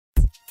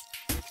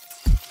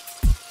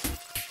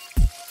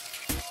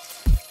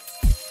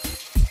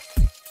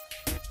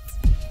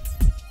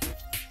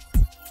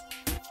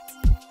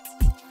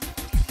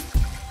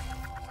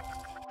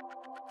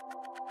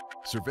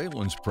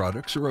Surveillance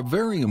products are a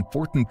very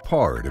important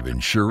part of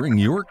ensuring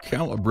your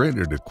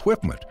calibrated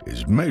equipment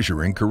is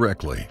measuring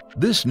correctly.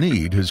 This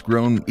need has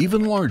grown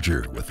even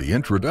larger with the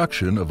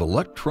introduction of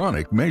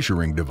electronic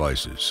measuring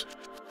devices.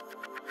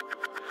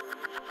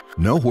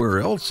 Nowhere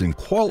else in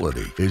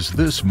quality is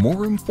this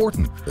more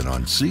important than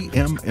on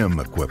CMM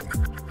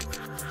equipment.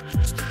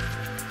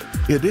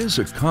 It is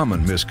a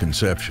common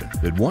misconception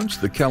that once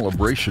the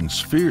calibration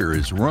sphere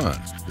is run,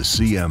 the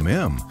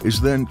CMM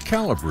is then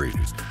calibrated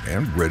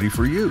and ready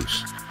for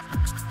use.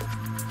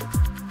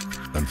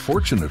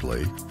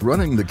 Unfortunately,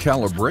 running the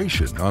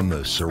calibration on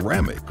the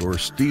ceramic or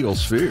steel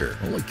sphere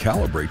only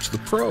calibrates the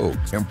probe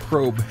and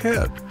probe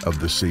head of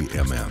the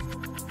CMM.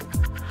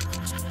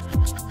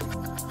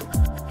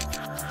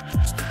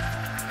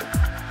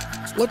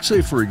 Let's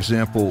say, for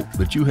example,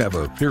 that you have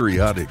a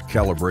periodic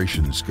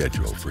calibration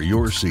schedule for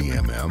your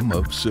CMM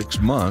of 6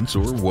 months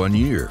or 1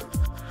 year.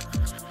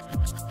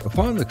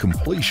 Upon the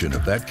completion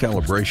of that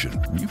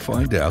calibration, you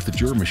find out that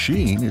your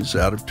machine is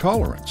out of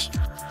tolerance.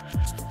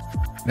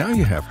 Now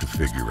you have to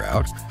figure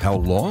out how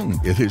long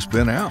it has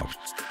been out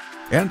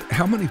and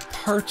how many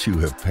parts you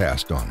have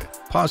passed on it,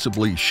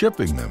 possibly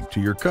shipping them to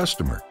your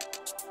customer.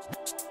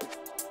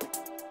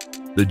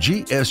 The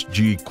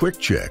GSG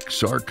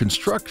QuikCheks are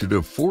constructed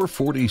of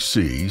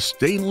 440C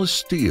stainless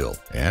steel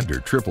and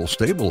are triple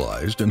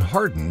stabilized and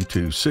hardened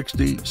to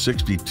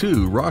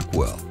 60-62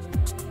 Rockwell.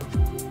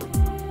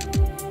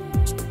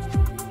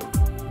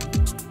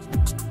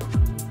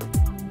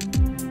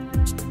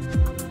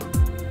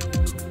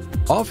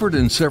 Offered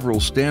in several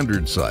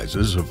standard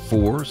sizes of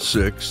 4,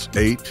 6,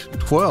 8,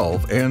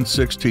 12, and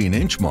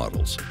 16-inch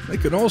models, they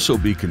can also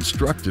be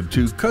constructed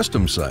to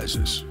custom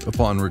sizes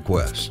upon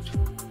request.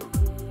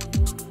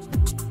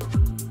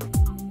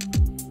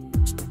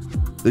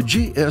 The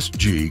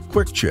GSG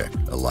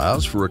QuikChek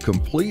allows for a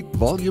complete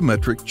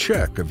volumetric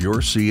check of your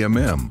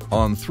CMM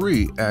on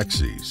 3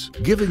 axes,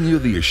 giving you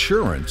the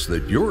assurance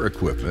that your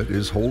equipment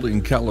is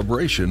holding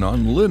calibration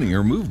on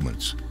linear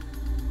movements.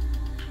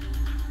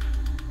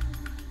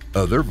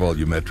 Other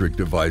volumetric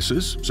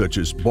devices, such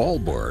as ball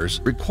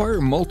bars,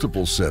 require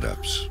multiple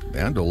setups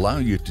and allow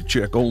you to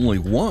check only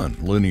one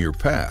linear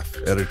path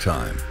at a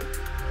time.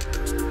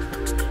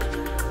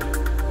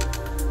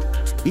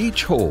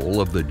 Each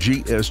hole of the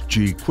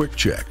GSG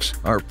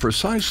QuikCheks are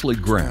precisely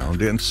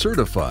ground and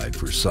certified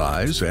for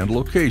size and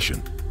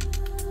location.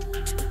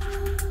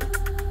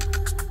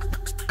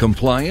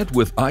 Compliant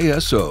with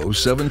ISO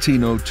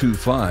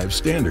 17025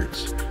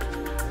 standards.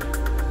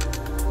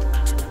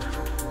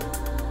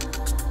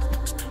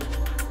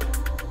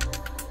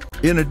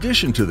 In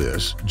addition to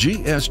this,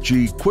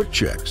 GSG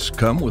QuikCheks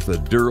come with a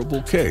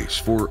durable case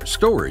for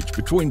storage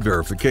between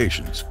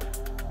verifications.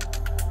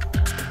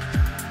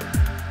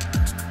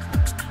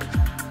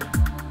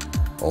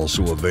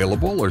 Also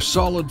available are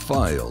solid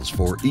files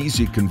for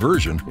easy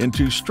conversion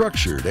into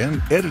structured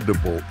and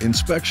editable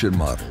inspection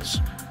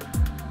models.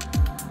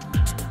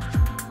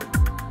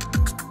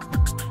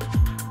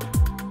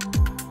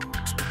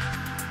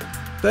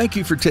 Thank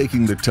you for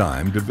taking the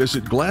time to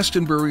visit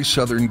Glastonbury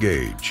Southern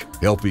Gage,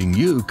 helping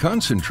you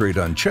concentrate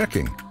on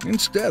checking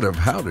instead of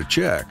how to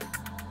check.